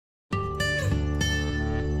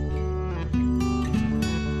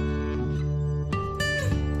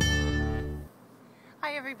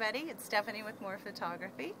everybody, it's Stephanie with More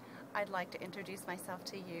Photography. I'd like to introduce myself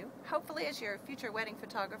to you, hopefully as your future wedding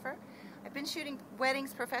photographer. I've been shooting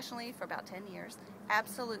weddings professionally for about 10 years.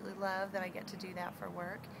 Absolutely love that I get to do that for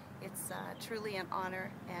work. It's truly an honor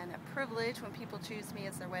and a privilege when people choose me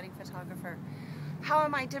as their wedding photographer. How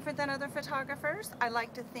am I different than other photographers? I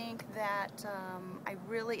like to think that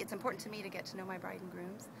it's important to me to get to know my bride and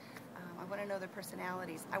grooms. I want to know their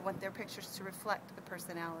personalities. I want their pictures to reflect the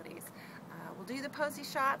personalities. We'll do the posy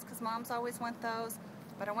shots because moms always want those,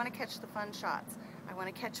 but I want to catch the fun shots. I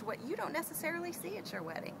want to catch what you don't necessarily see at your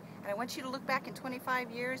wedding. And I want you to look back in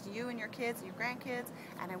 25 years, you and your kids and your grandkids,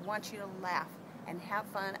 and I want you to laugh and have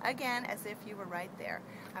fun again as if you were right there.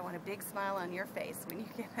 I want a big smile on your face when you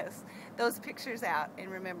get those pictures out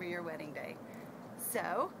and remember your wedding day.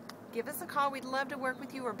 So give us a call. We'd love to work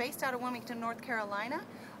with you. We're based out of Wilmington, North Carolina,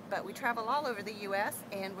 but we travel all over the U.S.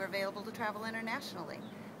 and we're available to travel internationally.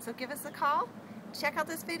 So give us a call. Check out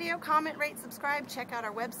this video, comment, rate, subscribe. Check out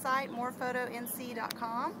our website,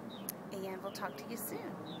 morephotonc.com, and we'll talk to you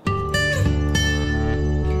soon.